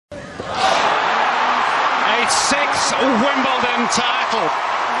sixth Wimbledon title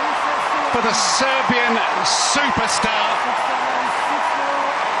for the Serbian superstar.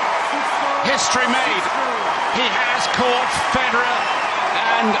 History made. He has caught Federer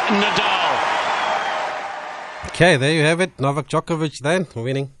and Nadal. Okay, there you have it. Novak Djokovic then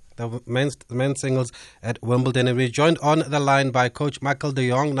winning the men's singles at Wimbledon. And we're joined on the line by Coach Michael de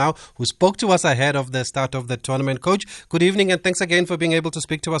Jong now, who spoke to us ahead of the start of the tournament. Coach, good evening and thanks again for being able to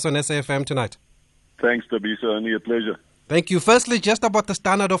speak to us on SAFM tonight. Thanks, Tabisa. Only a pleasure. Thank you. Firstly, just about the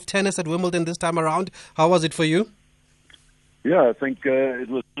standard of tennis at Wimbledon this time around. How was it for you? Yeah, I think it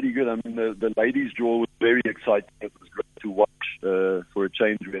was pretty good. I mean, the ladies' draw was very exciting. It was great to watch. For a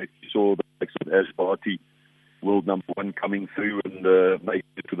change, we actually saw the likes of Ash Barty, world number one, coming through and making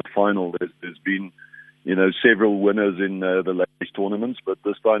it to the final. There's been, several winners in the ladies' tournaments, but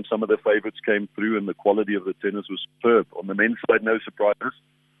this time some of the favourites came through and the quality of the tennis was superb. On the men's side, no surprises.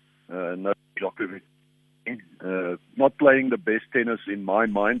 No Djokovic. Not playing the best tennis in my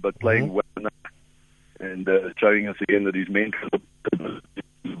mind, but playing well enough and showing us again that his mental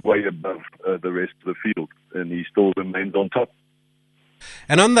is way above the rest of the field, and he still remains on top.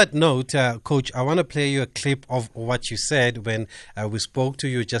 And on that note, Coach, I want to play you a clip of what you said when we spoke to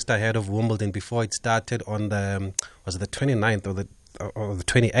you just ahead of Wimbledon before it started on the 29th or the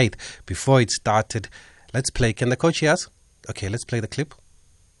 28th, before it started. Let's play. Can the coach hear us? Okay, let's play the clip.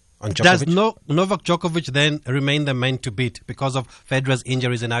 On Djokovic. Does Novak Djokovic then remain the man to beat because of Federer's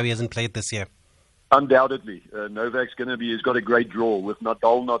injuries and now he hasn't played this year? Undoubtedly. Novak's he's got a great draw. With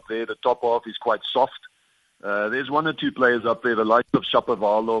Nadal not there, the top half is quite soft. There's one or two players up there, the likes of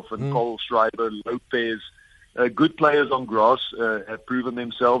Shapovalov and Cole Schreiber, Lopez. Good players on grass have proven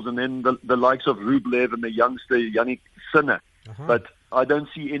themselves. And then the likes of Rublev and the youngster Yannick Sinner. But I don't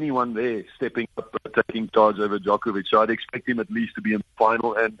see anyone there stepping up, taking charge over Djokovic. So I'd expect him at least to be in the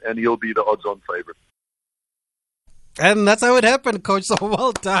final, and he'll be the odds-on favourite. And that's how it happened, Coach. So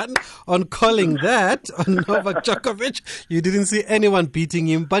well done on calling that on Novak Djokovic. You didn't see anyone beating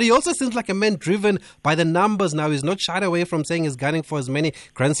him. But he also seems like a man driven by the numbers now. He's not shied away from saying he's gunning for as many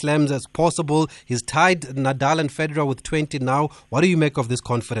Grand Slams as possible. He's tied Nadal and Federer with 20 now. What do you make of this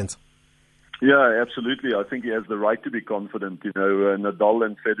confidence? Yeah, absolutely. I think he has the right to be confident. Nadal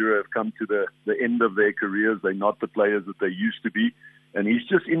and Federer have come to the end of their careers. They're not the players that they used to be. And he's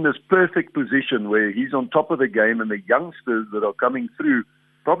just in this perfect position where he's on top of the game, and the youngsters that are coming through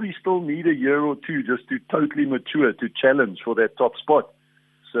probably still need a year or two just to totally mature, to challenge for that top spot.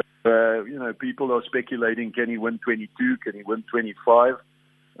 So, people are speculating, can he win 22? Can he win 25?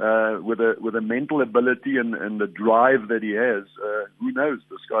 With a mental ability and the drive that he has, who knows?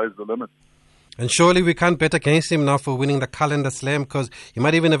 The sky's the limit. And surely we can't bet against him now for winning the calendar slam, because he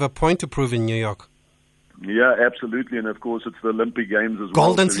might even have a point to prove in New York. Yeah, absolutely. And of course, it's the Olympic Games as well.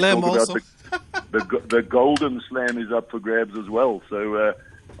 Golden Slam also. The Golden Slam is up for grabs as well. So,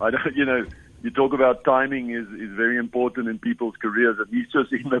 you talk about timing is very important in people's careers, and he's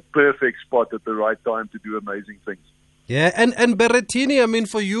just in the perfect spot at the right time to do amazing things. Yeah, and Berrettini, I mean,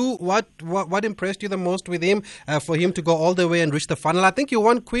 for you, what impressed you the most with him, for him to go all the way and reach the final? I think you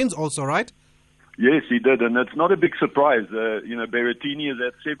won Queens also, right? Yes, he did, and it's not a big surprise. Berrettini has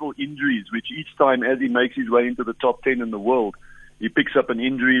had several injuries, which each time as he makes his way into the top 10 in the world, he picks up an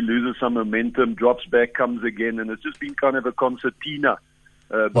injury, loses some momentum, drops back, comes again, and it's just been kind of a concertina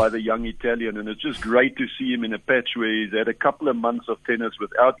by the young Italian, and it's just great to see him in a patch where he's had a couple of months of tennis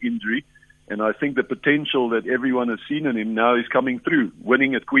without injury, and I think the potential that everyone has seen in him now is coming through,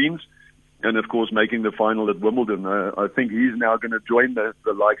 winning at Queens, and of course making the final at Wimbledon. I think he's now going to join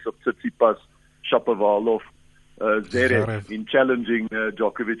the likes of Tsitsipas, Shapovalov, Zverev in challenging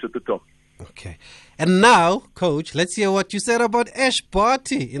Djokovic at the top. Okay. And now, Coach, let's hear what you said about Ash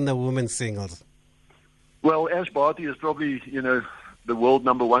Barty in the women's singles. Well, Ash Barty is probably, the world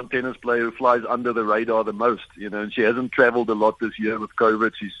number one tennis player who flies under the radar the most, and she hasn't traveled a lot this year with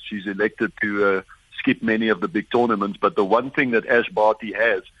COVID. She's elected to skip many of the big tournaments. But the one thing that Ash Barty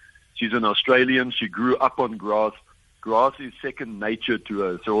has, she's an Australian. She grew up on grass. Grass is second nature to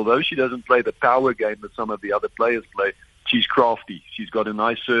her. So although she doesn't play the power game that some of the other players play, she's crafty. She's got a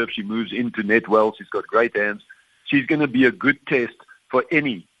nice serve. She moves into net well. She's got great hands. She's going to be a good test for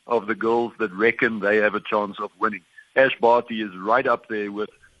any of the girls that reckon they have a chance of winning. Ash Barty is right up there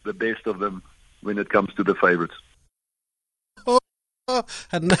with the best of them when it comes to the favorites. Oh,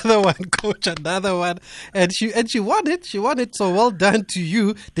 another one, Coach, another one. And she won it. She won it. So well done to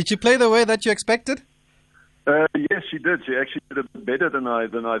you. Did she play the way that you expected? Yes, she did. She actually did a bit better than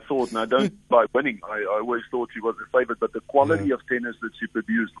I thought. And I don't by winning. I always thought she was a favorite, but the quality of tennis that she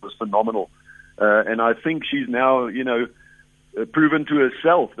produced was phenomenal. And I think she's now, proven to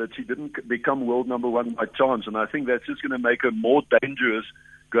herself that she didn't become world number one by chance. And I think that's just going to make her more dangerous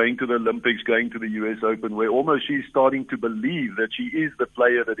going to the Olympics, going to the US Open, where almost she's starting to believe that she is the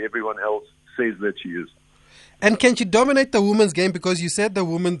player that everyone else says that she is. And can she dominate the women's game? Because you said the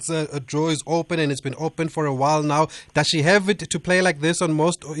women's draw is open and it's been open for a while now. Does she have it to play like this on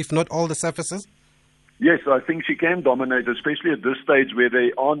most, or if not all, the surfaces? Yes, I think she can dominate, especially at this stage where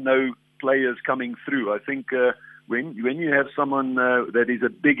there are no players coming through. I think when you have someone that is a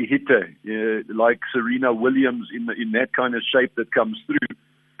big hitter, like Serena Williams in that kind of shape that comes through,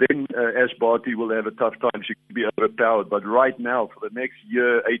 then Ash Barty will have a tough time. She could be overpowered. But right now, for the next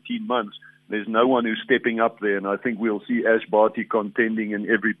year, 18 months, there's no one who's stepping up there. And I think we'll see Ash Barty contending in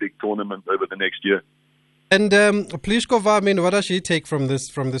every big tournament over the next year. And Pliskova, I mean, what does she take from this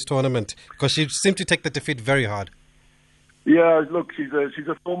tournament? Because she seemed to take the defeat very hard. Yeah, look, she's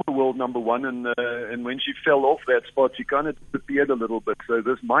a former world number one, and when she fell off that spot, she kind of disappeared a little bit. So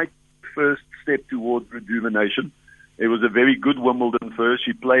this might be the first step towards rejuvenation. It was a very good Wimbledon first.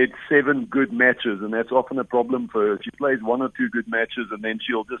 She played 7 good matches, and that's often a problem for her. She plays 1 or 2 good matches, and then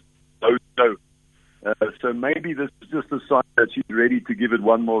she'll just go. So maybe this is just a sign that she's ready to give it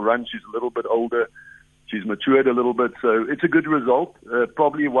one more run. She's a little bit older. She's matured a little bit, so it's a good result.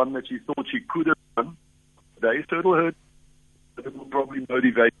 Probably one that she thought she could have won today. So it will probably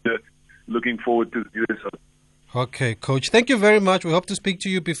motivate her looking forward to the US Open. Okay, Coach. Thank you very much. We hope to speak to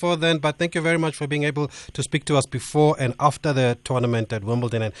you before then, but thank you very much for being able to speak to us before and after the tournament at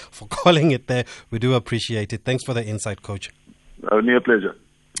Wimbledon and for calling it there. We do appreciate it. Thanks for the insight, Coach. Only a pleasure.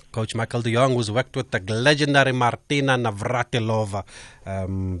 Coach Michael de Jong, who's worked with the legendary Martina Navratilova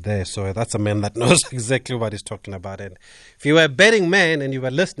there. So that's a man that knows exactly what he's talking about. And if you were a betting man and you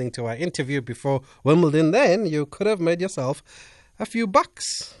were listening to our interview before Wimbledon, then you could have made yourself a few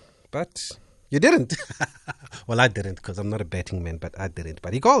bucks. But you didn't. Well, I didn't because I'm not a betting man, but I didn't.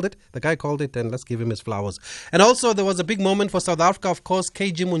 But he called it. The guy called it, and let's give him his flowers. And also, there was a big moment for South Africa, of course.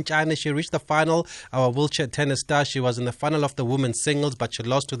 KG Montjane, she reached the final. Our wheelchair tennis star, she was in the final of the women's singles, but she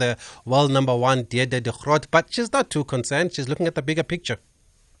lost to the world number one, Diede de Groot. But she's not too concerned. She's looking at the bigger picture.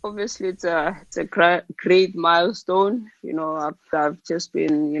 Obviously, it's a great milestone. You know, I've just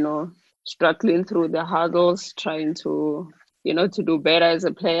been, struggling through the hurdles, trying to to do better as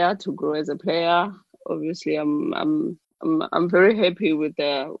a player, to grow as a player. Obviously, I'm very happy with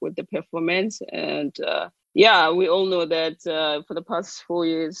the performance, and we all know that for the past 4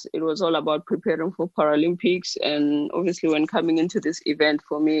 years it was all about preparing for Paralympics, and obviously when coming into this event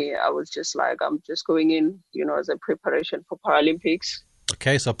for me, I was just like, I'm just going in, as a preparation for Paralympics.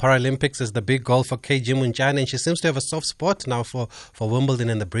 Okay, so Paralympics is the big goal for KG Montjane, and she seems to have a soft spot now for Wimbledon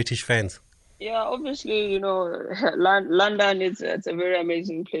and the British fans. Yeah, obviously, London it's a very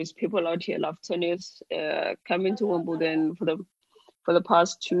amazing place. People out here love tennis. Coming to Wimbledon for the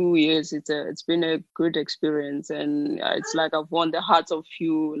past 2 years, it's been a good experience, and it's like I've won the hearts of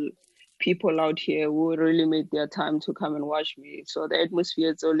few people out here who really made their time to come and watch me. So the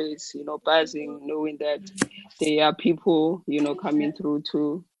atmosphere is always, buzzing, knowing that there are people, coming through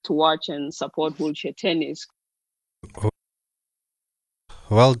to watch and support wheelchair tennis.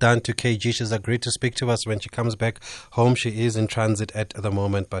 Well done to KG. She's agreed to speak to us when she comes back home. She is in transit at the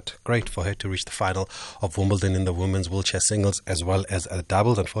moment, but great for her to reach the final of Wimbledon in the women's wheelchair singles as well as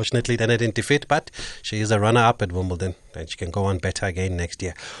doubles. Unfortunately, then it didn't defeat, but she is a runner-up at Wimbledon and she can go on better again next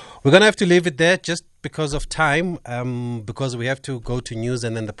year. We're going to have to leave it there just because of time, because we have to go to news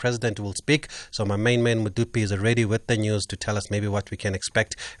and then the president will speak. So my main man, Mudupi, is already with the news to tell us maybe what we can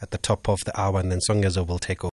expect at the top of the hour, and then Songezo will take over.